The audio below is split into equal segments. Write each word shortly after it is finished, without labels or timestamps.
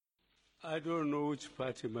I don't know which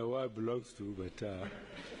party my wife belongs to, but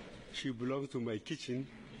she belongs to my kitchen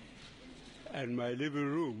and my living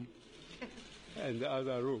room and the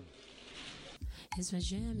other room. It's my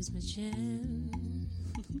jam, it's my jam.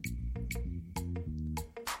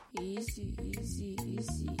 Easy, easy,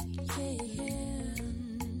 easy. Yeah, yeah.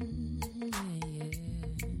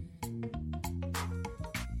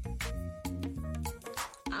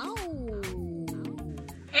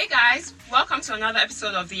 Hey guys, welcome to another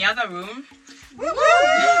episode of The Other Room.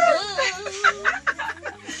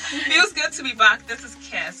 Feels good to be back. This is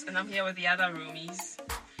Cass, and I'm here with the other roomies.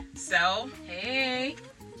 Sel, hey.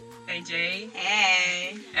 AJ,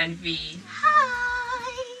 hey. And V.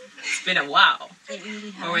 Hi. It's been a while. It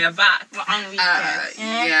really has. But we are back. We're on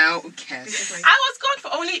weekends. Cass. I was gone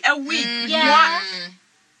for only a week. Yeah.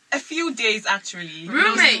 A few days actually.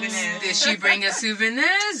 Roommates. Did she bring us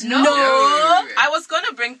souvenirs? No. I was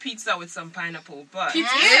gonna bring pizza with some pineapple, but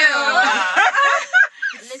Pizza.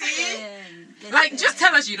 Listen. Like, just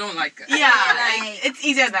tell us you don't like it. Yeah, like, it's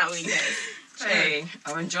easier that way, guys. Hey,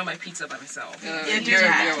 I'll enjoy my pizza by myself.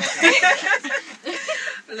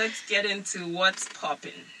 Let's get into what's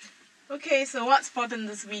popping. Okay, so what's popping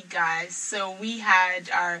this week, guys? So we had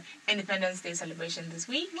our Independence Day celebration this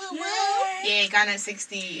week. Yay, Ghana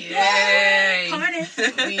 60. Yay!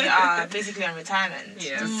 We are basically on retirement.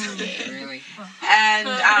 Yes. Really?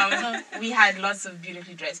 And we had lots of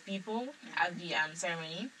beautifully dressed people at the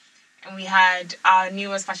ceremony. And we had our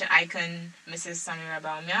newest fashion icon, Mrs. Samira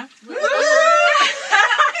Baumia.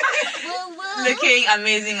 Looking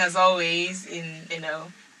amazing as always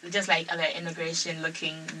just like at the inauguration,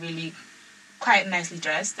 looking really quite nicely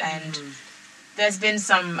dressed. And there's been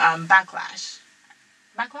some backlash.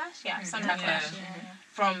 Backlash? Yeah, some backlash. Yeah.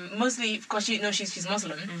 From mostly, of course, she's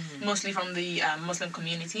Muslim, mostly from the Muslim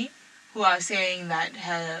community, who are saying that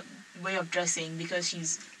her way of dressing, because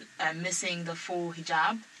she's missing the full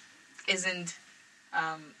hijab, isn't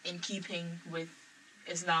in keeping with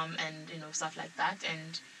Islam and stuff like that.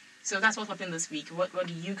 And so that's what's happened this week. What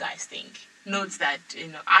do you guys think? Note that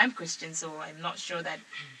I'm Christian, so I'm not sure that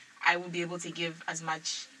I will be able to give as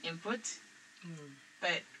much input.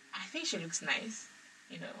 But I think she looks nice.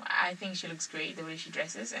 I think she looks great the way she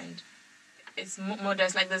dresses, and it's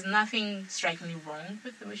modest. Like, there's nothing strikingly wrong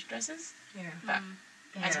with the way she dresses. Yeah. But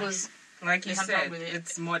I suppose, like you said,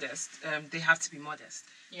 it's modest. They have to be modest.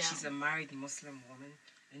 Yeah. She's a married Muslim woman,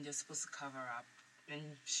 and you're supposed to cover up. And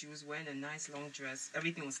she was wearing a nice long dress.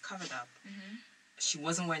 Everything was covered up. She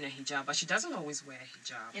wasn't wearing a hijab, but she doesn't always wear a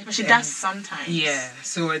hijab. Yeah, but she does sometimes. Yeah,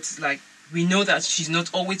 so it's like, we know that she's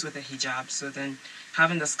not always with a hijab, so then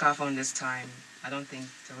having the scarf on this time, I don't think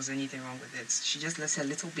there was anything wrong with it. She just lets her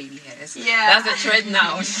little baby hairs. Yeah. That's the trend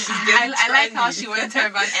now. I like how she went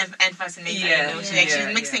turban and fascinator.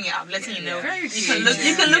 She's mixing it up, letting you know. Very You cute.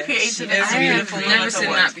 can look creative. It's beautiful. I've never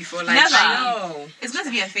seen that before. Like, Never. It's going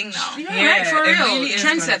to be a thing now. Right, for real. It really is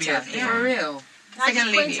gonna be a Trendsetter. thing. For real. I just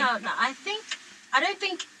Second point lady. out that I don't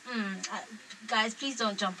think, guys, please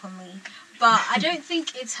don't jump on me, but I don't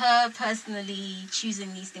think it's her personally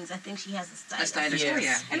choosing these things. I think she has a stylist. A stylist, Yes.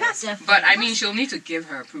 yeah. And that's Definitely. But I mean, she'll need to give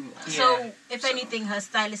her approval. So, if anything, her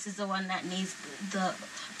stylist is the one that needs the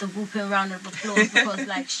whooping round of applause, because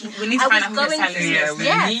like we need to find out who the stylist is.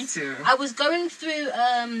 Yeah, we need to. I was going through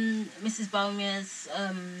Mrs. Baumia's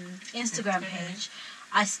Instagram page.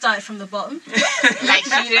 I started from the bottom. like she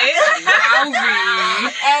did.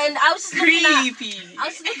 And I was just looking Creepy.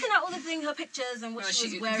 at all the things, her pictures and what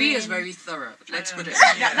she was wearing. V is very thorough. Let's put it.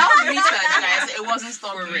 That was research, guys. It wasn't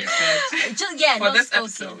stock For real. research. For this stalking.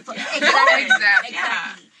 episode, Exactly.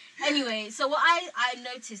 Yeah. Anyway, so what I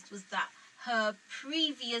noticed was that her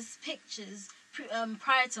previous pictures,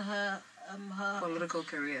 prior to her Political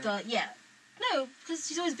career. No, because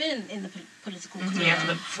she's always been in the political career.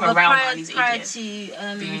 Yeah, for But around prior these to ages.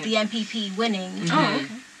 the MPP winning,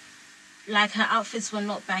 like her outfits were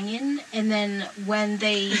not banging, and then when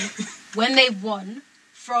they won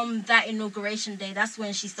from that inauguration day, that's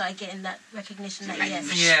when she started getting that recognition that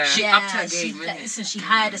She upped her game. so she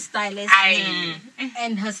hired a stylist,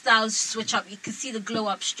 and her styles switch up. You could see the glow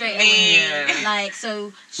up straight away. Like,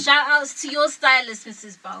 so shout outs to your stylist,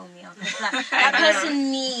 Mrs. Baumia. That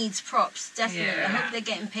person needs props, definitely. I hope they're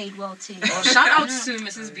getting paid well too. Well, shout outs to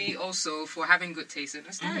Mrs. B also for having good taste in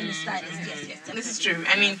her style. The stylist, yes, This is true.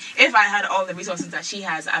 I mean, if I had all the resources that she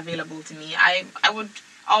has available to me, I would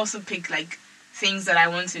also pick like things that I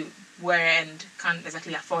want to wear and can't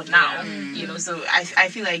exactly afford now. So I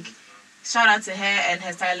feel like shout out to her and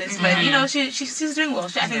her stylist, but she's doing well.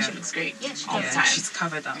 I think she looks great all the time. She's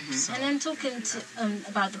covered up. So. And then talking to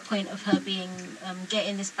about the point of her being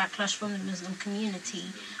getting this backlash from the Muslim community,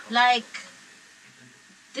 like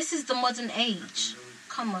this is the modern age.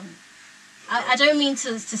 Come on. I don't mean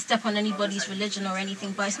to step on anybody's religion or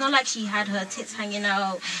anything, but it's not like she had her tits hanging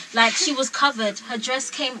out. Like, she was covered. Her dress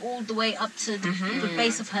came all the way up to the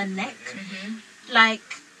base of her neck. Like,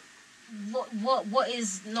 what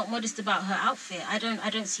is not modest about her outfit? I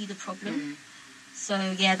don't see the problem. So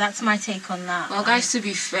yeah, that's my take on that. Well, guys, to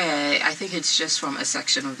be fair, I think it's just from a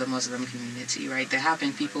section of the Muslim community, right? There have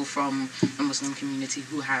been people from the Muslim community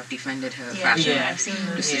who have defended her fashion I've seen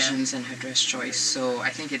those. decisions and her dress choice. So I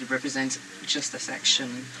think it represents just a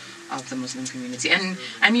section of the Muslim community. And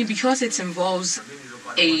I mean, because it involves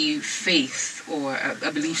a faith or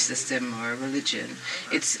a belief system or a religion,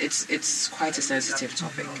 it's quite a sensitive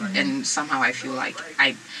topic. And somehow I feel like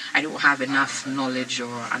I don't have enough knowledge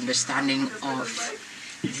or understanding of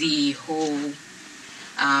the whole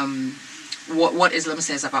what Islam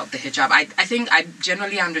says about the hijab. I think I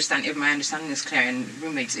generally understand, if my understanding is clear, and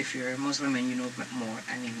roommates, if you're a Muslim and you know more,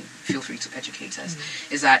 I mean, feel free to educate us,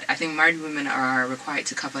 is that I think married women are required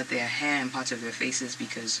to cover their hair and parts of their faces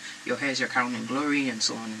because your hair is your crown and glory and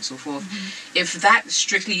so on and so forth. If that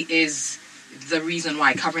strictly is the reason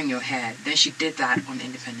why, covering your hair, then she did that on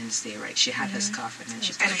Independence Day, right? She had her scarf and then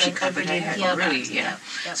she covered her hair. Yeah, Really, yeah.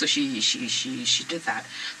 So she did that.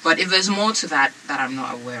 But if there's more to that I'm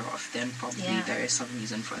not aware of, then probably there is some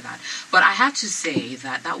reason for that. But I have to say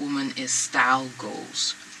that woman is style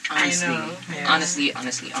goals. Honestly, I know. Yeah.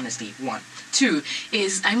 honestly. One. Two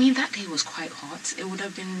is, I mean, that day was quite hot. It would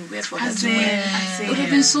have been weird for her to wear. It would have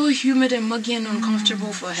been so humid and muggy and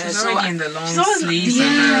uncomfortable for her. She's So already in the long always- sleeves.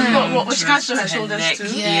 Yeah. And What, she can't show her shoulders neck. too?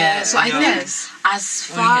 Yeah, so I think Yes. as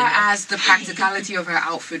far as the practicality of her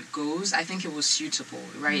outfit goes, I think it was suitable,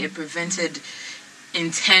 right? It prevented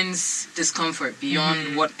intense discomfort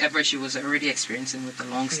beyond whatever she was already experiencing with the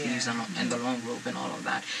long sleeves and the long robe and all of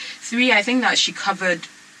that. Three, I think that she covered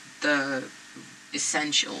the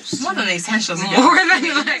essentials. More than the essentials. More Yeah.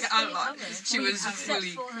 than like a lot. She was Except fully...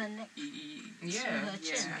 for her neck. Yeah.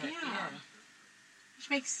 Yeah. Which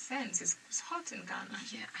makes sense. It's hot in Ghana.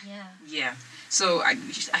 Yeah. So I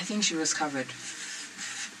think she was covered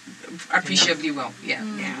appreciably well.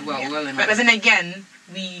 Well enough. But then again,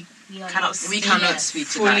 we cannot We cannot speak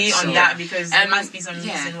to fully that, on so- that because there must be some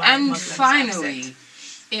reason why And Muslims are finally, upset.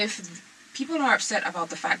 if people are upset about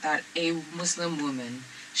the fact that a Muslim woman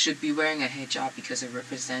should be wearing a hijab because it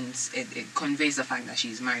represents, it conveys the fact that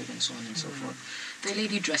she's married and so on and so forth. The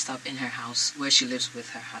lady dressed up in her house where she lives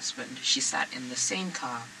with her husband. She sat in the same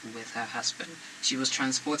car with her husband. She was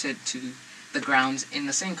transported to the grounds in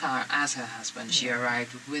the same car as her husband. She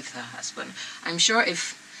arrived with her husband. I'm sure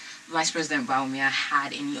if Vice President Baumia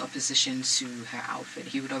had any opposition to her outfit,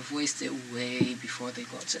 he would have voiced it way before they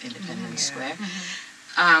got to Independence Square.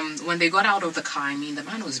 When they got out of the car, I mean, the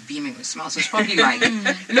man was beaming with smiles. So it's probably like,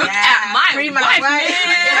 look at my wife,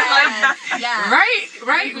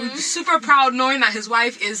 right? Super proud knowing that his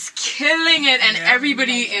wife is killing it and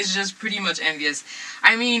everybody is just pretty much envious.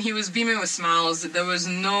 I mean, he was beaming with smiles. There was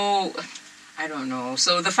no, I don't know.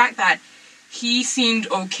 So the fact that he seemed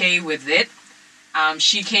okay with it,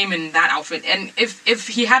 she came in that outfit, and if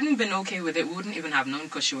he hadn't been okay with it, we wouldn't even have known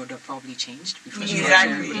because she would have probably changed before she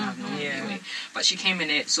Exactly. wouldn't have known anyway. But she came in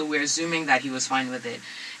it, so we're assuming that he was fine with it,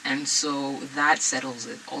 and so that settles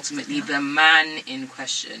it. Ultimately, the man in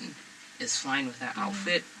question is fine with her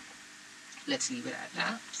outfit. Let's leave it at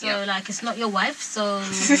that. So like, it's not your wife, so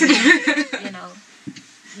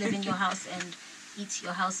live in your house and eat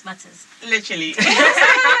your house matters. Literally. Eat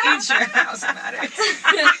your house matters.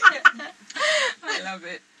 I love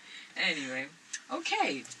it. Anyway,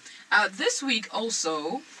 okay. This week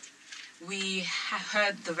also, we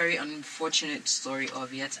heard the very unfortunate story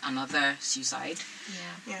of yet another suicide.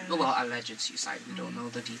 Well, alleged suicide. We don't know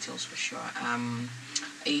the details for sure.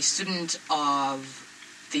 A student of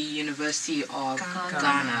the University of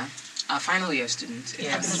Ghana, a final year student, if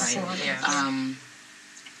that's right,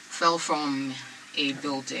 fell from a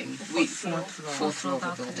building, fourth floor of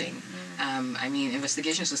a building. I mean,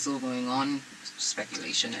 investigations are still going on.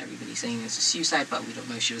 Speculation. Everybody's saying it's a suicide, but we don't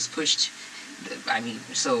know if she was pushed. I mean,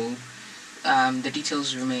 so the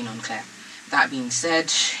details remain unclear. That being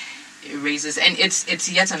said, it raises, and it's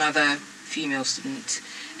yet another female student,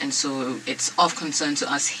 and so it's of concern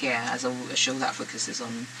to us here as a show that focuses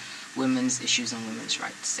on women's issues and women's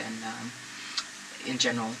rights, and in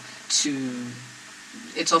general,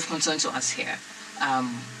 it's of concern to us here.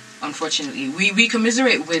 Unfortunately, we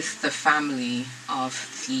commiserate with the family of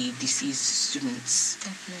the deceased students.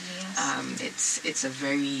 Definitely, yes. It's a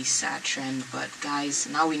very sad trend, but guys,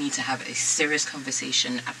 now we need to have a serious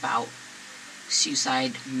conversation about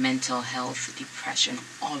suicide, mental health, depression,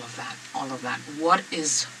 all of that. What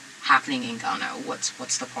is happening in Ghana?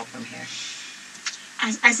 What's the problem here?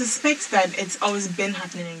 I suspect that it's always been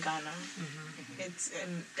happening in Ghana.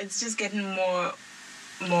 It's just getting more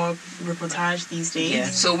reportage these days. Yeah.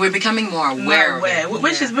 So we're becoming more aware of it.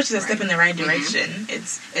 Which is a step in the right direction.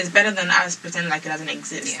 It's better than us pretending like it doesn't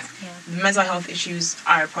exist. Mental health issues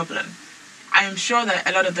are a problem. I am sure that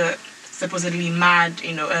a lot of the supposedly mad,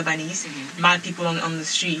 urbanies, mad people on the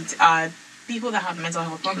street are people that have mental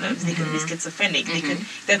health problems. They could be schizophrenic.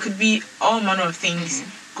 There could be all manner of things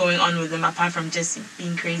going on with them apart from just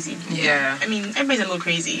being crazy. Yeah. I mean, everybody's a little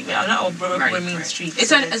crazy. We're not all roaming the streets.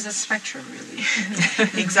 It's a spectrum, really.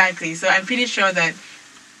 Exactly. So I'm pretty sure that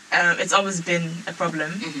it's always been a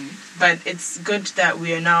problem, but it's good that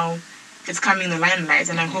we are now. It's coming in the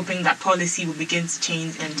limelight, and I'm hoping that policy will begin to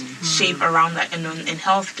change and shape around that. And in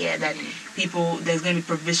healthcare, that there's going to be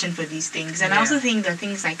provision for these things. And I also think that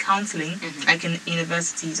things like counseling, like in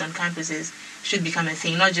universities on campuses, should become a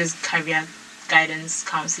thing. Not just career guidance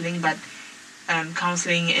counseling, but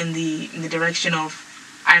counseling in the direction of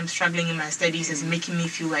I'm struggling in my studies is making me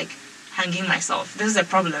feel like hanging myself. This is a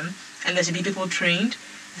problem, and there should be people trained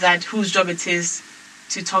that whose job it is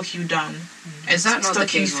to talk you down. Is that not the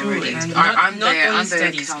case already? Not only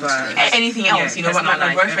studies, but anything else. But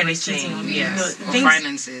my boyfriend is cheating on me. Yes.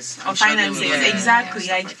 Finances. Exactly.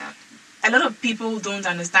 Like a lot of people don't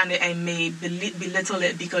understand it and may belittle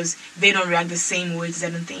it because they don't react the same way to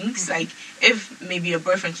certain things. Like if maybe your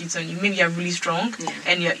boyfriend cheats on you, maybe you're really strong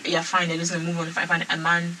and you're fine. You're just gonna move on and find a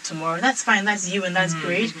man tomorrow. That's fine. That's you, and that's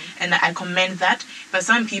great. And I commend that. But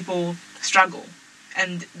some people struggle.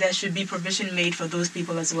 And there should be provision made for those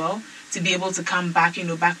people as well to be able to come back,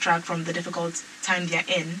 backtrack from the difficult time they're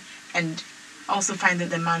in, and also find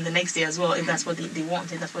the man the next day as well if that's what they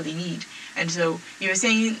want, if that's what they need. And so you were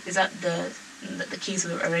saying, is that the case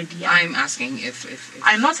already? I'm asking if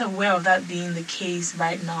I'm not aware of that being the case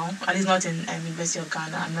right now, at least not in University of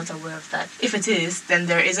Ghana. I'm not aware of that. If it is, then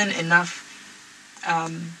there isn't enough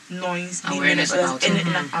noise, awareness about it.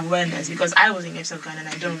 Enough awareness, because I was in University of Ghana and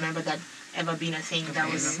I don't remember that ever being a thing that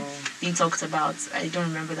was being talked about. I don't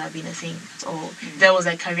remember that being a thing at all. There was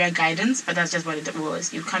like career guidance, but that's just what it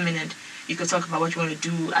was. You come in and you could talk about what you want to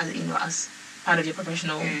do as part of your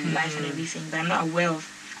professional life and everything. But I'm not aware of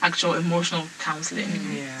actual emotional counseling.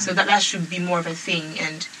 So that should be more of a thing.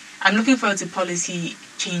 And I'm looking forward to policy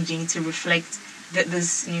changing to reflect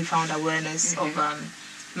this newfound awareness of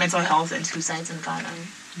mental health and suicides in Ghana.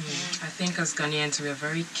 I think as Ghanaians, we are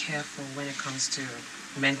very careful when it comes to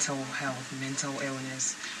mental health, mental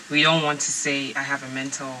illness. We don't want to say I have a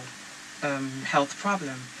mental health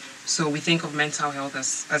problem. So we think of mental health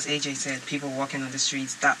as AJ said, people walking on the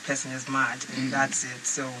streets, that person is mad, and that's it.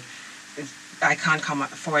 So I can't come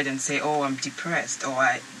forward and say, oh, I'm depressed, or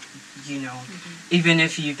even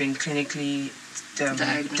if you've been clinically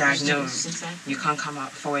diagnosed, you can't come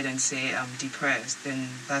forward and say I'm depressed. And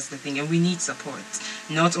that's the thing. And we need support,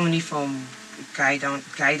 not only from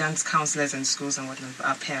guidance counselors in schools and whatnot, but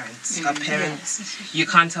our parents. You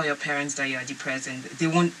can't tell your parents that you are depressed, and they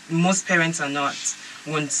won't. Most parents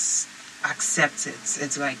won't accept it.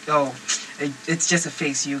 It's like, oh, it's just a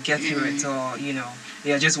phase, you get through it, or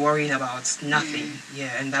you're just worrying about nothing.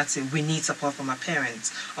 And that's it. We need support from our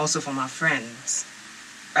parents, also from our friends.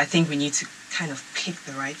 I think we need to kind of pick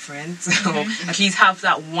the right friends, or at least have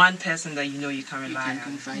that one person that you can rely on.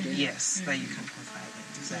 Confide in. Yes, that you can confide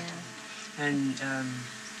in. Exactly. And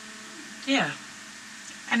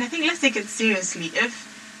and I think let's take it seriously. If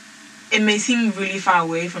it may seem really far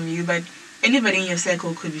away from you, but anybody in your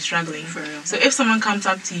circle could be struggling. So if someone comes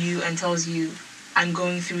up to you and tells you, I'm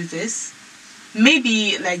going through this,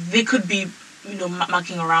 maybe like they could be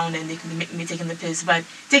mucking around and they could be taking the piss, but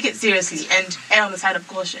take it seriously and err on the side of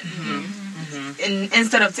caution. And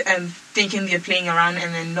instead of thinking they're playing around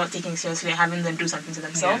and then not taking it seriously and having them do something to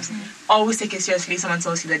themselves, always take it seriously. Someone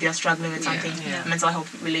tells you that they're struggling with something mental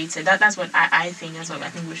health related. That's what I think. That's what I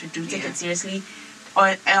think we should do. Take it seriously, or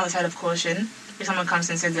err on the side of caution. If someone comes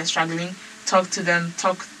and says they're struggling, talk to them,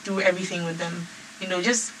 do everything with them.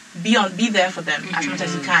 Just be there for them as much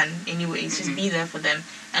as you can. Anyways, just be there for them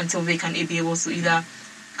until they can be able to either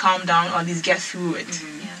calm down or at least get through it.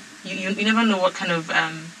 You never know what kind of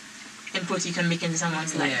input you can make into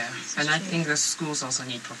someone's life. And I think the schools also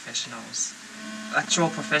need professionals. actual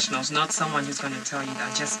professionals, not someone who's going to tell you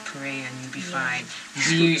that just pray and you'll be fine.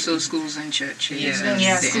 So schools and churches.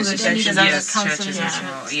 Schools and churches. Churches as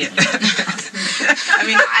well. Yeah. I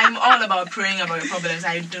mean, I'm all about praying about your problems.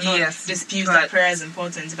 I do not dispute that prayer is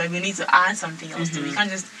important, but we need to add something else to it. We can't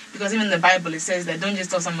just, because even in the Bible it says that don't just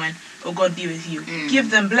tell someone, oh, God be with you. Give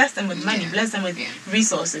them, bless them with money, bless them with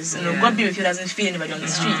resources. You know, God be with you doesn't feed anybody on the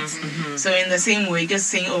streets. So in the same way, just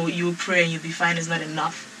saying, oh, you pray and you'll be fine is not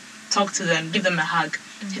enough. Talk to them, give them a hug.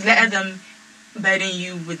 Let them burden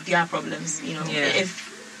you with their problems, you know, if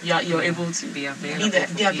you're able to be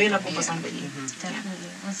available for somebody. Definitely.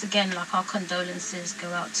 Once again, like, our condolences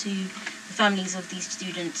go out to the families of these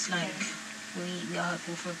students. Like, we are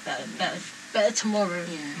hoping for a better tomorrow.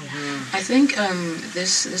 I think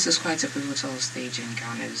this is quite a pivotal stage in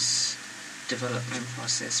Ghana's development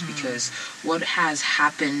process, because what has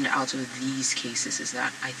happened out of these cases is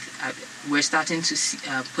that we're starting to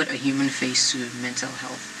put a human face to mental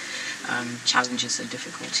health challenges and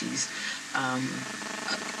difficulties.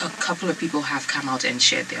 A couple of people have come out and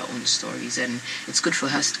shared their own stories, and it's good for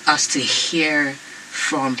us to hear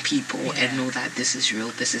from people and know that this is real,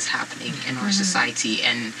 this is happening in our society,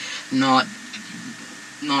 and not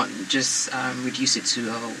just reduce it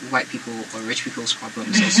to white people or rich people's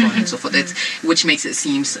problems or so on and so forth, which makes it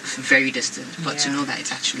seem very distant, but to know that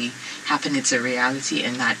it's actually happened, it's a reality,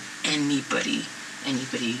 and that anybody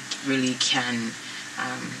really can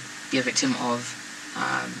be a victim of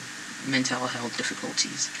mental health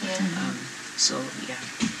difficulties.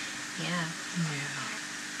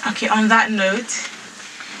 Okay, on that note,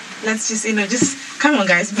 let's just come on,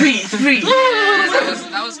 guys, breathe.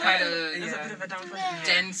 That was quite a bit of a downfall.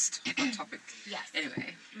 dense topic. Yes.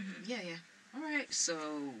 Anyway, all right, so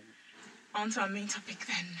on to our main topic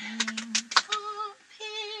then.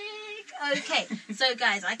 Okay, so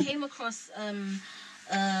guys, I came across a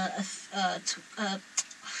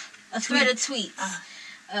thread of tweets.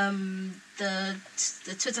 The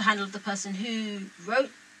Twitter handle of the person who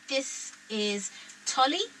wrote this is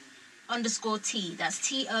Tolly_T. That's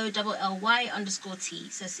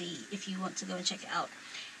TOLLY_T. So see if you want to go and check it out.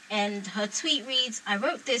 And her tweet reads, I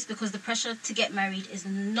wrote this because the pressure to get married is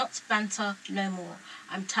not banter no more.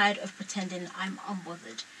 I'm tired of pretending I'm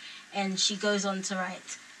unbothered. And she goes on to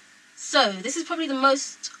write, so this is probably the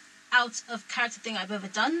most out of character thing I've ever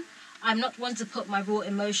done. I'm not one to put my raw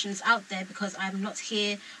emotions out there because I'm not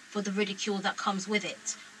here for the ridicule that comes with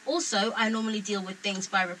it. Also, I normally deal with things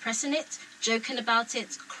by repressing it, joking about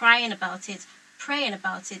it, crying about it, praying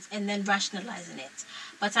about it, and then rationalizing it.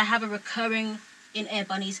 But I have a recurring in Air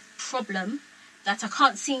Bunny's problem that I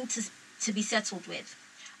can't seem to be settled with.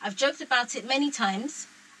 I've joked about it many times.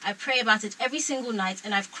 I pray about it every single night,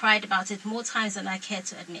 and I've cried about it more times than I care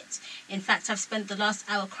to admit. In fact, I've spent the last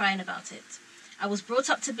hour crying about it. I was brought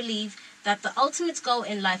up to believe that the ultimate goal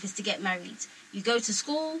in life is to get married. You go to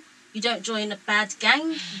school, you don't join a bad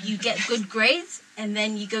gang, you get good grades, and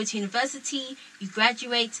then you go to university, you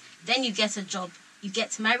graduate, then you get a job, you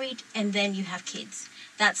get married, and then you have kids.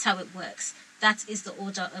 That's how it works. That is the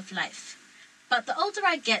order of life. But the older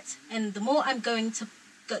I get, and the more I'm going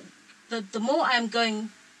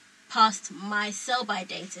past my sell-by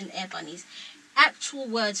date in Air Bunnies, actual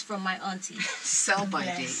words from my auntie. Sell-by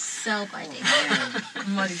date. Sell-by date.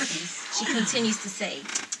 Commodities. She continues to say,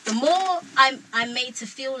 the more I'm made to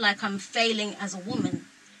feel like I'm failing as a woman,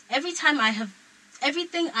 everything I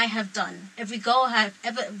have done, every goal I have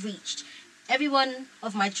ever reached, every one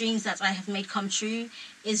of my dreams that I have made come true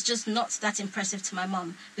is just not that impressive to my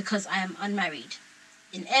mum because I am unmarried.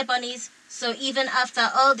 In Air Bunnies, so even after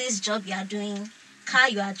all this job you are doing, car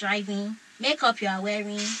you are driving, makeup you are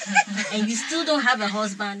wearing, and you still don't have a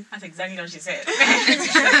husband. That's exactly what she said.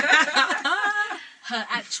 Her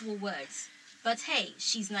actual words. But hey,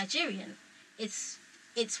 she's Nigerian. It's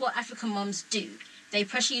what African moms do. They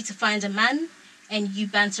pressure you to find a man, and you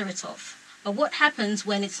banter it off. But what happens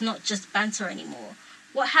when it's not just banter anymore?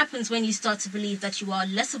 What happens when you start to believe that you are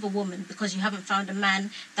less of a woman because you haven't found a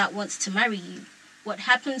man that wants to marry you? What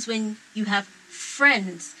happens when you have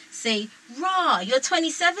friends say, "Rah, you're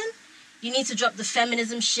 27? You need to drop the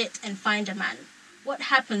feminism shit and find a man." What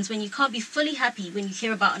happens when you can't be fully happy when you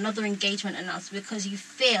hear about another engagement announcement because you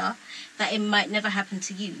fear that it might never happen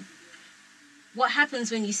to you? What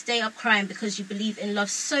happens when you stay up crying because you believe in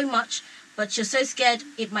love so much, but you're so scared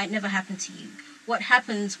it might never happen to you? What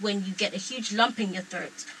happens when you get a huge lump in your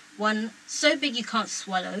throat, one so big you can't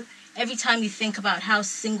swallow, every time you think about how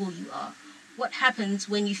single you are? What happens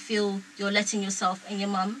when you feel you're letting yourself and your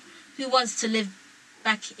mum, who wants to live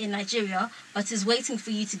back in Nigeria but is waiting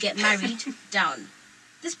for you to get married, down?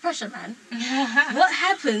 this pressure, man. What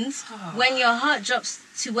happens when your heart drops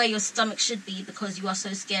to where your stomach should be because you are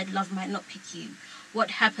so scared love might not pick you?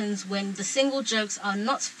 What happens when the single jokes are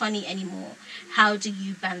not funny anymore? How do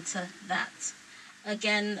you banter that?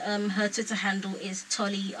 Again, her Twitter handle is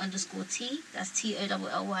Tolly_T. That's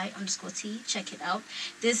TOLLY_T. Check it out.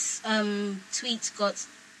 This tweet got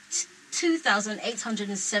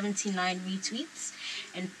 2,879 retweets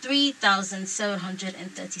and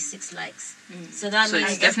 3,736 likes. So that So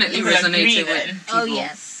means it's definitely people agree resonating then. with people. Oh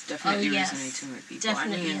yes, Definitely oh, yes. resonating with people.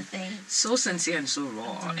 Definitely I mean, a thing. so sincere and so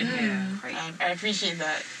raw. Yeah. Right. I appreciate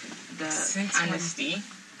that. The Since when- honesty.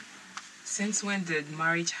 Since when did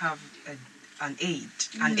marriage have an age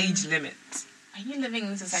limit? Are you living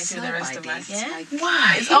in society So with the rest by of us? dates, Yeah. like,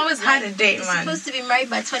 Why? It's always had a date, You're man. supposed to be married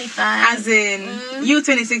by 25. As in, you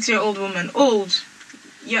 26-year-old woman, old.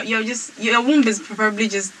 Your womb is probably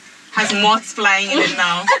just has moths flying in it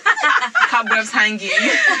now. Cobwebs hanging.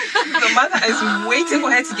 The mother is waiting for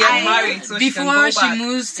her to get married so before she can go back.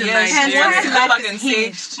 moves to Yes, she Nigeria. wants to go back and say,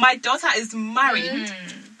 Hinged. my daughter is married.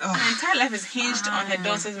 Her entire life is hinged on her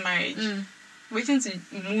daughter's marriage. Waiting to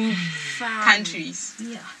move countries.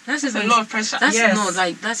 Yeah. That's It's a lot of pressure. That's Yes. no,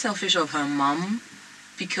 like that's selfish of her mom,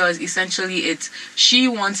 because essentially she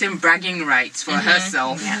wanting bragging rights for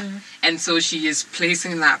herself, and so she is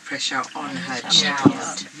placing that pressure on her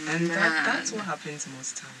child. And Man. that's what happens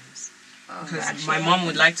most times. Oh, Because actually, my mom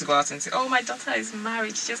would like to go out and say, oh, my daughter is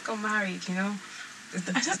married. She just got married, you know? I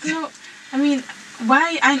don't know. I mean,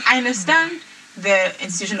 why? I understand the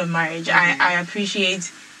institution of marriage. I appreciate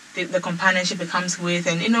the companionship it comes with,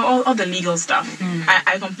 and all the legal stuff.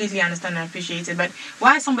 I completely understand and appreciate it. But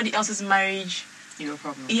why somebody else's marriage? Your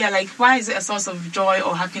problem. Yeah, like why is it a source of joy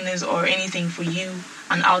or happiness or anything for you,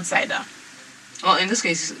 an outsider? Well, in this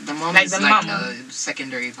case, the mom Like is the like mom. a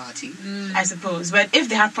secondary party. I suppose. But if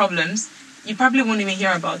they have problems, you probably won't even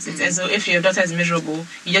hear about it. And so if your daughter is miserable,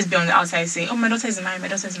 you just be on the outside saying, "Oh, my daughter is married. My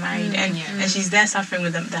daughter is married," and she's there suffering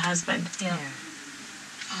with the husband. Yeah.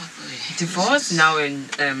 Oh boy. Divorce now in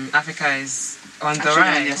Africa is on the Actually,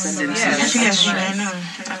 rise. yes, Yeah. Yes, I know.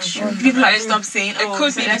 People have stopped saying, It "Oh,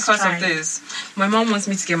 could so be let's because try." of this. My mom wants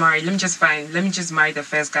me to get married. Let me just marry the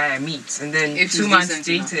first guy I meet, and then If 2 he's months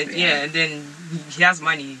decent dated, enough, yeah. and then he has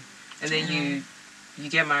money, and then you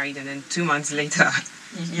get married, and then 2 months later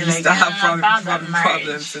You're you like, start have about that marriage.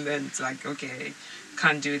 problems, and then it's like, okay,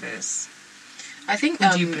 can't do this. I think Who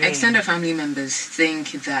do you blame? extended family members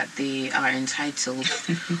think that they are entitled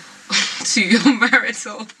to your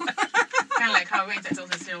marital. Kind of like how we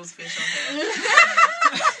entitled to Cyril's facial hair.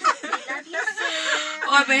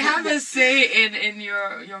 Or they have a say in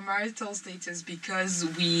your marital status, because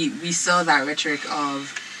we saw that rhetoric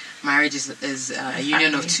of marriage is a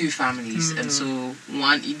union of two families, and so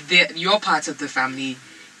your part of the family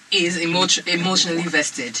is emotionally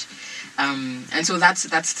vested, and so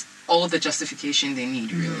that's all the justification they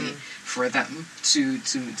need really for them to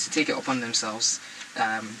take it upon themselves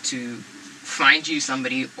to find you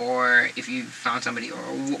somebody, or if you found somebody, or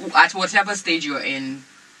at whatever stage you're in,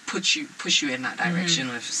 push you in that direction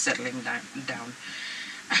of settling down.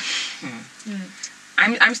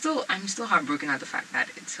 I'm still heartbroken at the fact that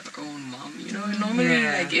it's her own mom. Normally,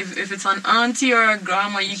 like if it's an auntie or a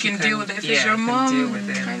grandma, you can deal with it. If it's your mom, deal with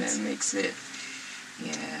it. kind of makes it.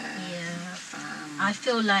 Yeah. I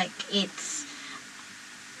feel like it's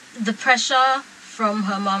the pressure from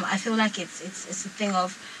her mom. I feel like it's a thing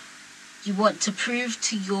of you want to prove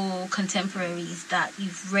to your contemporaries that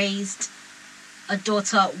you've raised a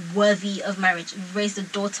daughter worthy of marriage. You've raised a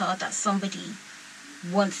daughter that somebody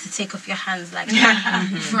wants to take off your hands like that.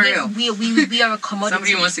 For real. We are a commodity.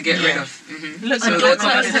 Somebody wants to get rid of. Mm-hmm. Look, A so daughter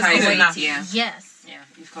that's is a commoditizing. commodity. Yeah. Yes. Yeah,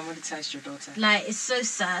 you've commoditized your daughter. Like, it's so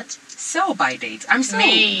sad. Sell by date. I'm so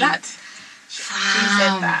Me. that. She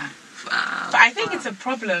said that. But I think it's a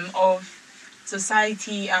problem of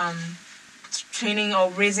society training or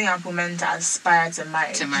raising up women to aspire to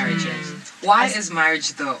marriage. To marriage, yes. Why is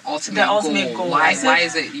marriage the ultimate goal? Why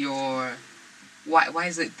is it your? Why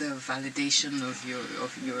is it the validation of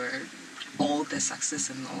your all the success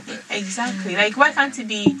and all the? Exactly. Like, why can't it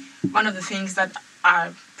be one of the things that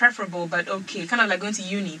are preferable but okay? Kind of like going to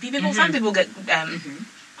uni. Some people get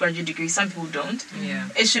graduate degrees, some people don't. Yeah.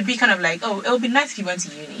 It should be kind of like, oh, it would be nice if you went to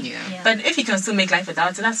uni. Yeah. But if you can still make life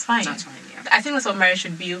without it, that's fine. That's fine. Yeah. I think that's what marriage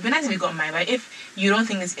should be. It would be nice if you got married, but if you don't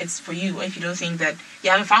think it's for you, or if you don't think that you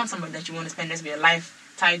haven't found somebody that you want to spend the rest of your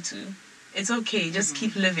life tied to, it's okay. Just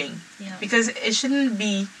keep living. Yeah. Because it shouldn't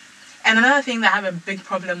be. And another thing that I have a big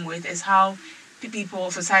problem with is how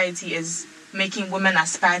society is making women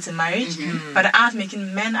aspire to marriage, but aren't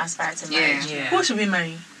making men aspire to marriage. Yeah. Who should we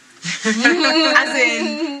marry? As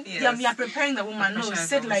in, Yes. you're preparing the woman. No, Pressure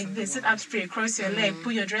sit is like always this, on the sit up straight, cross your leg,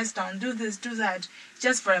 put your dress down, do this, do that,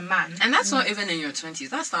 just for a man. And that's not even in your 20s.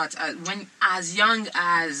 That starts when as young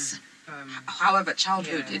as however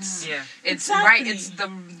childhood. Yeah. It's Yeah. it's Exactly. right. It's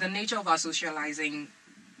the nature of our socializing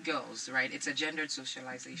girls, right? It's a gendered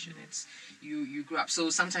socialization. It's you grew up. So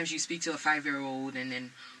sometimes you speak to a 5-year-old and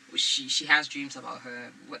then she has dreams about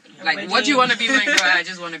her. What do you want to be when you grow up? I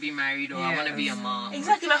just want to be married, or I want to be a mom.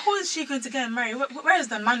 Exactly, but who is she going to get married? Where is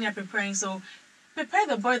the man you're preparing? So prepare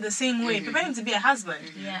the boy the same way. Prepare him to be a husband.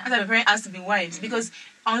 Yeah. As I preparing us to be wives. Because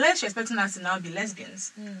unless you're expecting us to now be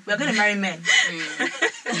lesbians, we're going to marry men.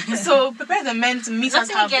 So prepare the men to meet us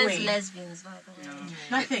Nothing halfway. against lesbians, by the way.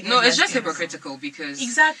 Nothing. No, it's just against hypocritical because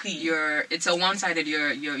Exactly. it's a one-sided.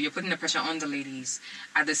 You're putting the pressure on the ladies.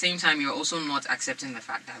 At the same time, you're also not accepting the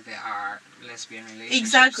fact that there are lesbian relationships.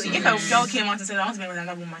 Exactly. So If a girl came out and said, I want to be with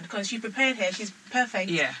another woman, because she prepared her, she's perfect.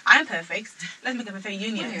 Yeah. I'm perfect. Let's make a perfect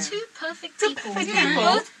union. Yeah. Two perfect Two people. perfect They're people.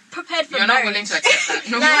 both prepared for you're not marriage. willing to accept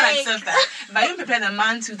that. No, No one Like- accepts that. But you prepare the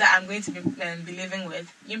man to that I'm going to be living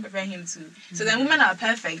with. You prepare him to. So then women are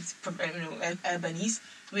perfect, Urbanese.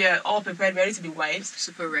 We are all prepared, ready to be wives.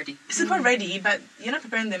 super ready. Super ready, but you're not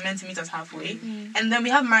preparing the men to meet us halfway. And then we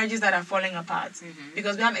have marriages that are falling apart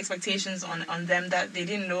because we have expectations on them that they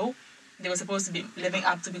didn't know they were supposed to be living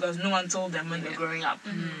up to because no one told them when they were growing up.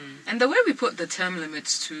 And the way we put the term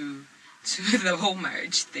limits to the whole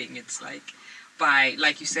marriage thing, it's by,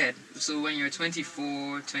 like you said, so when you're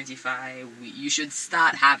 24, 25, you should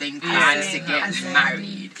start having plans to get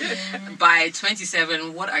married. By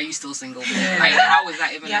 27, what are you still single for? Like, how is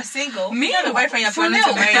that even? You're single. Me? You have a boyfriend you're For planning real,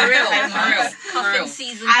 to marry. for real, in 5 for real, months. for Cuffing real.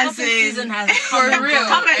 season. As Cuffing in- season has For real,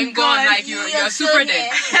 Come and and gone, gone. like you're You're super still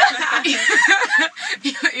dead.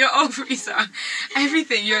 Your ovaries are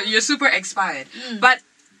everything. You're super expired. But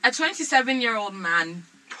a 27-year-old man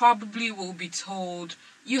probably will be told,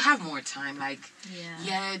 you have more time. Like,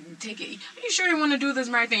 yeah, take it. Are you sure you want to do this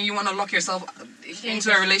married thing? You want to lock yourself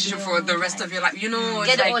into a relationship for the rest of your life? You know,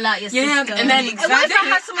 Get it's it all out your yeah, system. and then And what if I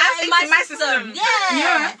have someone in my system?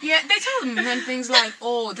 Yeah. yeah, they tell them things like,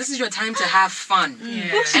 oh, this is your time to have fun.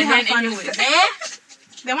 Yeah. And then fun and with? you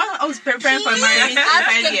The one who's preparing for Please marriage in ask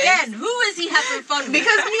 5 years. again. Who is he having fun with?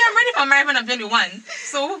 Because me, I'm ready for marriage when I'm 21.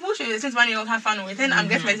 So who should a 21-year-old have fun with? Then I'm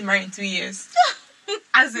getting ready to marry in 2 years.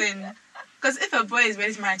 As in, because if a boy is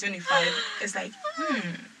ready to marry at 25, it's like,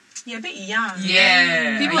 you're a bit young.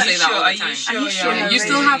 yeah, people Are say you that sure? all Are the time. you sure? Are you sure? you're You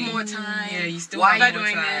still ready? have more time. Yeah, you still Why have are you more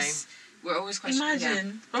doing time. this? We're always questioning.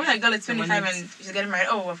 Imagine. But when a girl is 25 and she's getting married,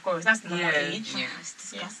 oh, of course, that's the normal Yeah. age. Yeah. It's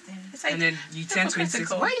disgusting. It's like, And then you turn 26.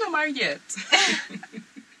 hypocritical. Why are you not married yet?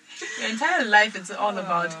 your entire life is all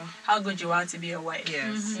about how good you are to be a wife.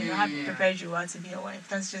 Yes. You know, how prepared you are to be a wife.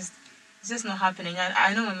 It's just not happening. And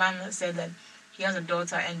I know my man said that he has a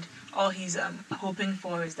daughter and all he's hoping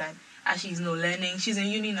for is that as she's learning, she's in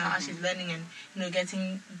uni now, as she's learning and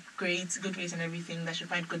getting grades, good grades and everything, that she'll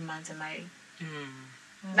find a good man to marry.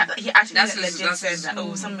 That he actually That's legit his- said that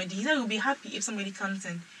he said he'll be happy if somebody comes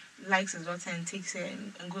and likes his daughter and takes her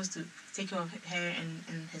and goes to take care of her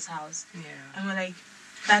in his house. Yeah. And we're like,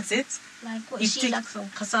 that's it? Like what You she take- likes on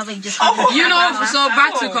cassava, you just You know, so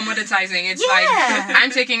back to Oh. commoditizing. It's Yeah. like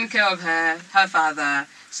I'm taking care of her father,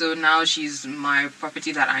 so now she's my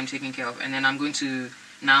property that I'm taking care of, and then I'm going to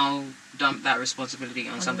now dump that responsibility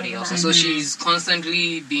on somebody else. So she's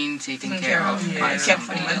constantly being taken care of by Yeah.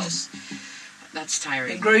 somebody Carefully. that's They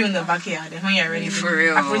tiring. grow you in the backyard and when you're ready For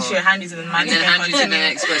real. I put your hand into the man And then hand you to the continue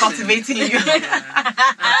next person. cultivating you. That's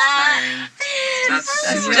tiring. That's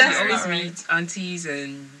That's super just I tiring. always not meet aunties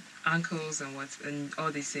and uncles and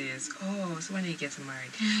all they say is, oh, so when are you getting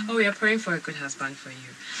married? Oh, we are praying for a good husband for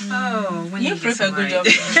you. Oh, when You are you pray for a getting good married?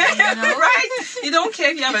 job. Right? You don't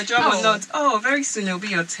care if you have a job Oh. or not. Oh, very soon it'll be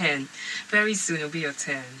your turn. Very soon it'll be your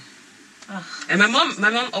turn. And my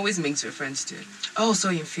mom always makes reference to it. Oh, so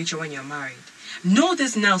in future when you're married, know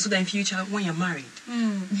this now so that in future when you're married,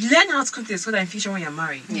 learn how to cook this so that in future when you're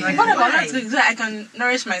married. Yeah. Like, What about why? that so that I can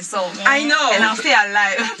nourish my soul? I know. And I'll stay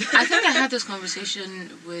alive. I think I had this conversation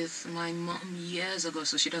with my mom years ago,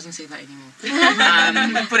 so she doesn't say that anymore.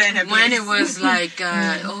 Put it in her When place. it was like,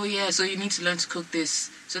 oh yeah, so you need to learn to cook this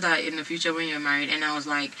so that in the future when you're married, and I was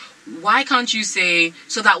like, why can't you say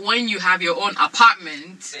so that when you have your own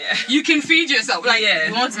apartment, Yeah. you can feed yourself? Like, Yeah.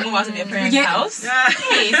 You want to move out of your parents' Yeah. house?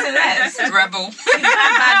 Hey, Celeste. rebel.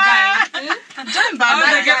 Bad guy. Join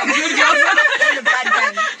bad guy. Good girl. the bad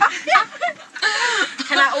guy.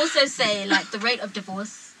 Can I also say, like, the rate of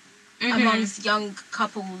divorce amongst young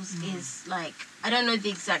couples is like, I don't know the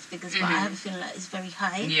exact figures, but I have a feeling like it's very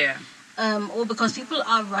high. Yeah. or because people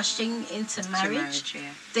are rushing into marriage,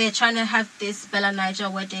 they're trying to have this Bella Niger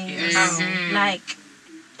wedding. Like,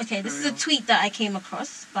 okay, this is a tweet that I came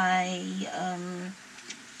across by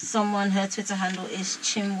someone. Her Twitter handle is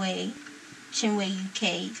Chinwei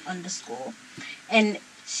UK _, and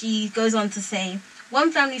she goes on to say,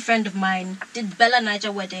 one family friend of mine did Bella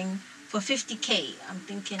Niger wedding for 50k. I'm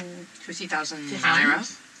thinking 50,000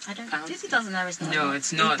 naira. I don't. 50,000 naira is not. No,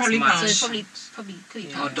 it's not probably much. So it's probably could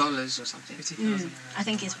be Or dollars or something. 50,000. I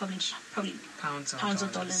think it's probably Pounds or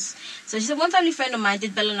dollars. So she said one family friend of mine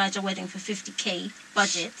did Bella Niger wedding for 50k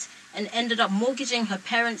budget and ended up mortgaging her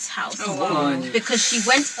parents' house because she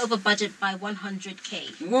went over budget by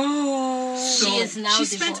 100k. Whoa! She is now She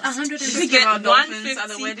divorced. spent 150,000 We get our dolphins at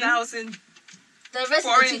the wedding. The rest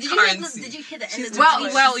of foreign the currency. did you hear the end of the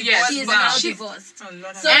Well, yes. She is but now she- divorced. Oh,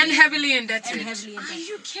 Lord, So- and heavily indebted. And heavily indebted. Are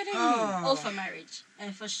you kidding me? All for marriage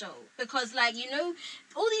and for show, because like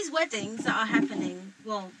all these weddings that are happening.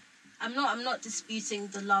 Well, I'm not disputing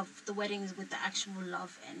the weddings with the actual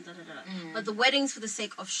love and but the weddings for the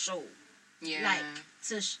sake of show, like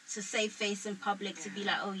to save face in public, to be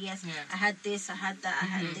like, oh yes, I had this, I had that, I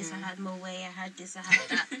had this, I had Moe, I had this, I had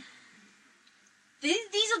that.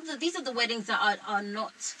 These are the weddings that are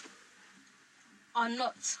not.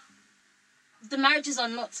 The marriages are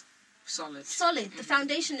not Solid. The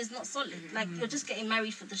foundation is not solid. Like, you're just getting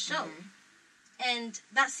married for the show. And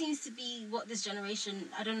that seems to be what this generation,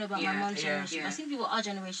 I don't know about my mom's generation, that seems to be what our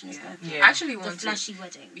generation is going through. Actually, The flashy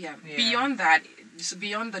wedding. Beyond that, so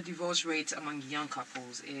beyond the divorce rate among young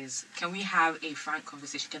couples, is can we have a frank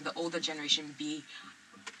conversation? Can the older generation be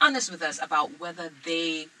honest with us about whether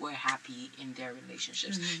they were happy in their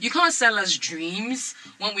relationships? You can't sell us dreams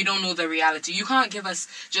when we don't know the reality. You can't give us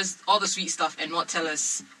just all the sweet stuff and not tell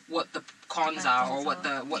us what the cons are or what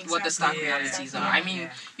the stark realities are. I mean,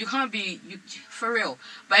 you can't be for real.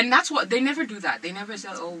 And that's what they never do. That they never say,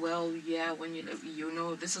 oh well, yeah, when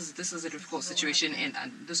this is a difficult situation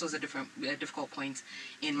and this was a difficult point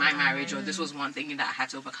in my marriage, or this was one thing that I had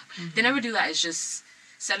to overcome. They never do that. It's just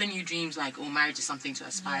selling you dreams like, oh, marriage is something to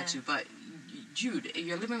aspire to, but dude,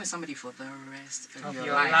 you're living with somebody for the rest of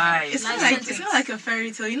your life. It's not like a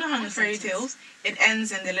fairy tale. You know how in the fairy tales it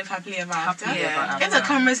ends and they live happily ever after. If the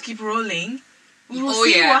cameras keep rolling, we will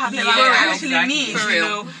see what happily ever after actually means.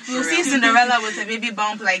 We'll see Cinderella with a baby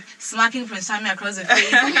bump, like smacking Prince Sammy across the face,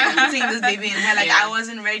 putting this baby in her, like I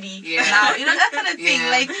wasn't ready. Now, that kind of thing.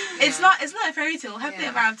 Like it's not a fairy tale. Happily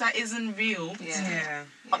ever after isn't real.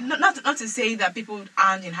 Not to say that people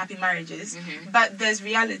aren't in happy marriages, but there's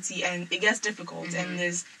reality and it gets difficult, and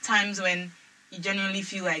there's times when you genuinely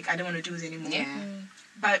feel like I don't want to do this anymore.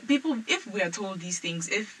 But people, if we are told these things,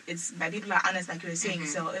 if it's by people are honest, like you were saying,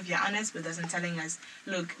 so if you're honest with us and telling us,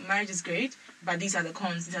 look, marriage is great, but these are the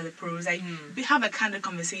cons, these are the pros, like we have a kind of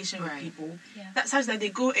conversation with people that such that they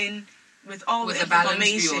go in with all the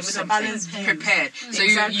information, with a balanced view, prepared. So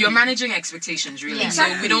you're managing expectations, really. So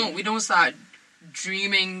we don't start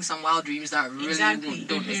dreaming some wild dreams that really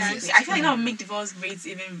don't exist. I feel like that would make divorce rates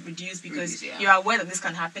even reduce because you're aware that this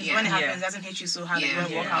can happen. When it happens, it doesn't hit you so hard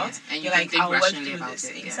and work out. And you're like, I'll work through this.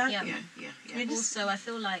 Exactly. Also, I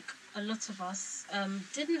feel like a lot of us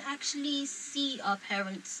didn't actually see our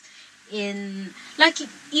parents in, like,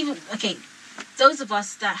 even, okay, those of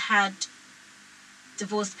us that had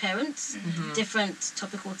divorced parents, different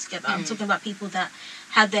topic altogether. I'm talking about people that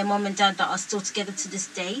had their mom and dad that are still together to this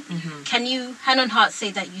day. Can you, hand on heart, say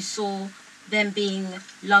that you saw them being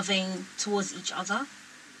loving towards each other?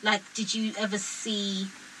 Like, did you ever see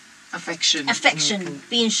affection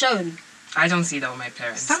being shown? I don't see that with my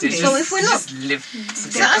parents. So if we're not, live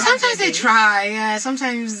sometimes they try.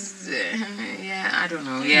 Sometimes, I don't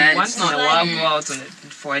know. Once in a while, go out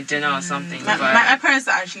for a dinner or something. My parents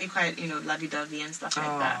are actually quite, lovey-dovey and stuff like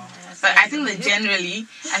that. But I think that generally,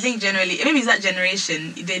 maybe it's that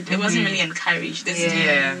generation. It wasn't really encouraged.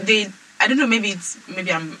 I don't know. Maybe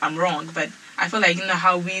I'm wrong, but I feel like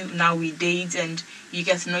how we date and you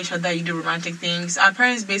get to know each other. You do romantic things. Our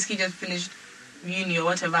parents basically just finished uni or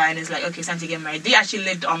whatever, and it's like, okay, it's time to get married. They actually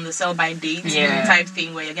lived on the sell by date type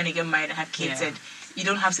thing where you're gonna get married and have kids, and you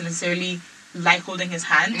don't have to necessarily like holding his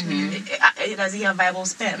hand. Does he have viable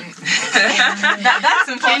sperm? That's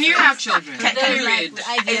important. Can you have children?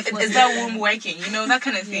 Is that womb working? That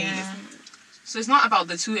kind of thing. So it's not about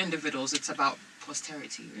the two individuals; it's about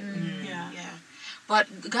posterity.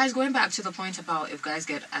 But guys, going back to the point about if guys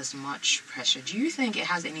get as much pressure, do you think it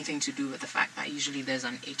has anything to do with the fact that usually there's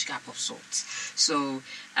an age gap of sorts? So,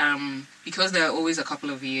 because there are always a couple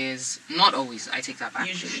of years, not always, I take that back.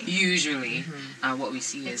 Usually, what we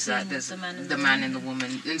see is that there's the man and the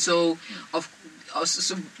woman. And so, also,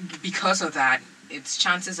 so because of that, its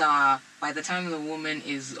chances are by the time the woman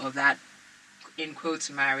is of that, in quotes,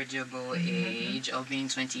 marriageable age of being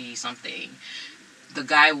 20 something, the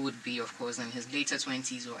guy would be, of course, in his later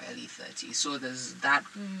 20s or early 30s. So there's that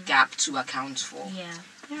gap to account for. Yeah.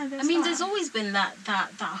 Yeah, I mean, there's always been that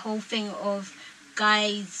whole thing of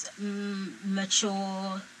guys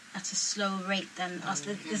mature at a slower rate than us.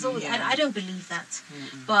 There's always, I don't believe that,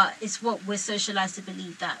 but it's what we're socialized to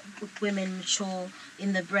believe, that women mature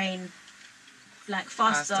in the brain like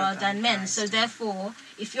faster than men. So therefore,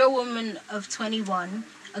 if you're a woman of 21,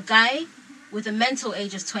 a guy with a mental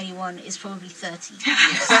age of 21 is probably 30. So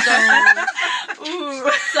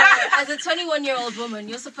as a 21-year-old woman,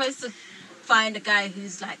 you're supposed to find a guy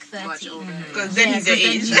who's like 30. Because then he's your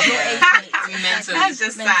age. That's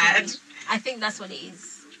just sad. I think that's what it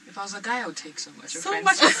is. If I was a guy, I would take so much offense. So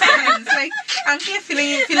much offense. Like, I'm here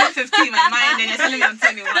feeling 50 in my mind, and you're telling me I'm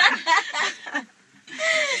 21.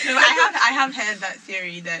 No, I have heard that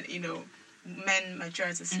theory that, you know, men mature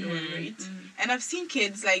at a slower rate. And I've seen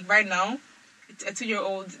kids, like, right now, a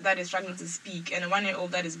 2-year-old that is struggling to speak and a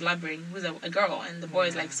 1-year-old that is blabbering, who's a girl, and the boy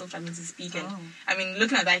is like still struggling to speak. And I mean,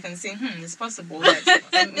 looking at that, I can say, it's possible that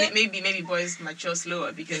maybe boys mature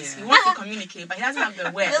slower because he wants to communicate, but he doesn't have the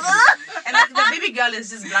words. And like, the baby girl is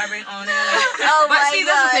just blabbering on. And but see,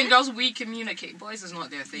 that's the thing, girls, we communicate. Boys is not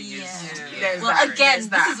their thing. Well, again,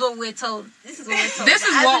 this is what we're told. This is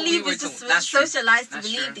what we were told. That's true. Socialized to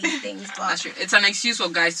believe these things. But that's true. It's an excuse for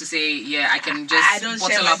guys to say, I can just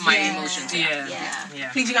bottle up my emotions.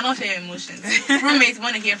 Yeah. Please, you cannot share your emotions. Roommates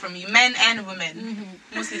want to hear from you, men and women.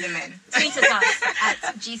 Mostly the men. Tweet at us at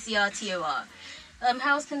GCRTOR.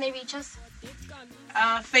 How else can they reach us?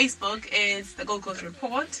 Facebook is the Gold Coast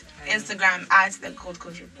Report. Instagram at the Gold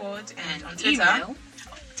Coast Report, and on Twitter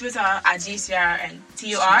at GCR and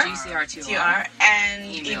TOR, and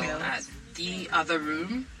email at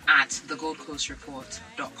theotherroom at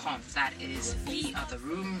thegoldcoastreport.com. That is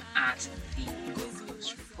theotherroom at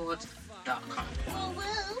thegoldcoastreport.com.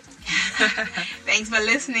 Thanks for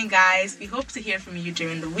listening, guys. We hope to hear from you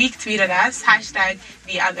during the week. Tweet at us,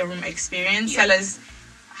 #TheOtherRoomExperience. Tell us,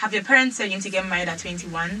 have your parents said you need to get married at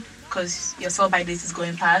 21? Because your sell-by date is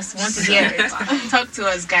going past. We want to hear it. Talk to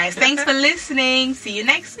us, guys. Thanks for listening. See you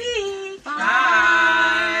next week.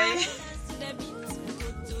 Bye.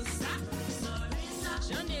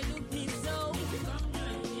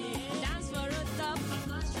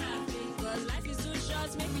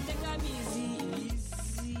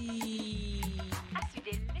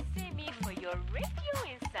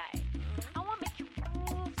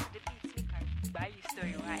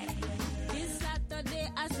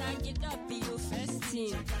 As I get up, be your first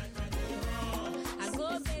team. I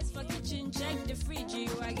go base for kitchen, check the fridge, you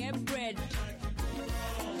I get bread.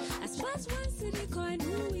 I spot one city coin,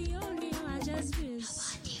 who we only know, I just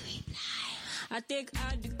miss. I take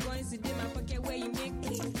out the coins in my pocket where you make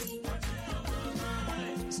it.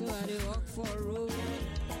 So I dey walk for a road,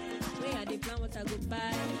 where I dey plan what I go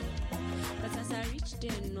buy. But as I reach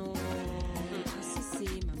there, no, I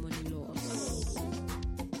see my money lost.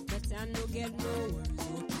 But I no get no worries.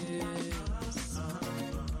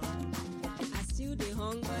 I still the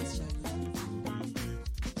hunger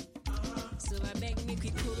so I beg me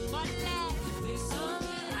quick put one leg.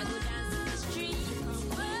 I go dance in the street,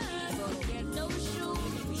 forget no shoe.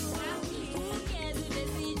 Who cares if they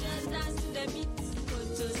see, just dance to the beat. Go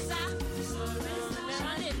to Sa,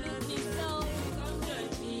 they look me so.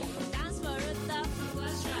 Dance for a tough,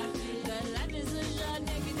 the life is so short,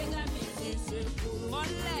 everything I make is put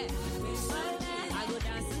one leg.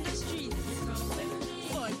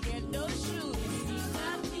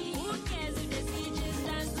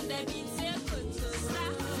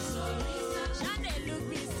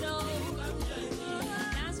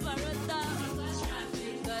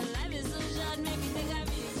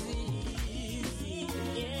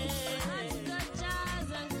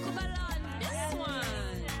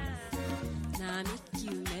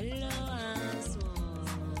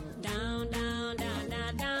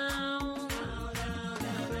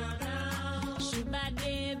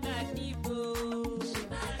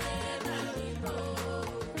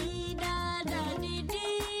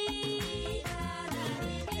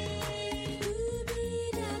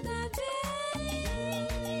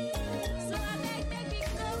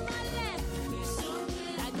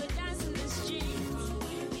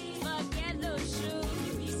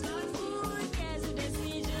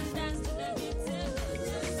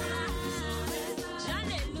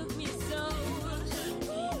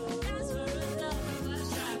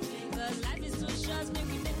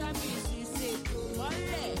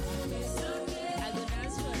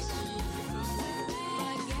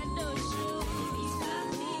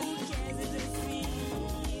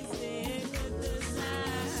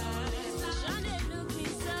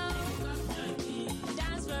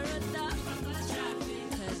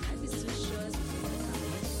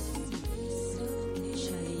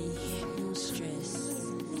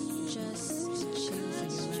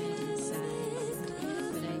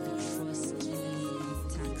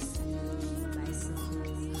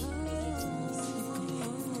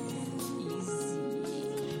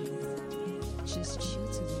 just chill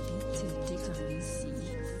to the beat till the day can we see.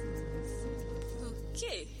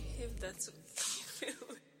 Okay, if that's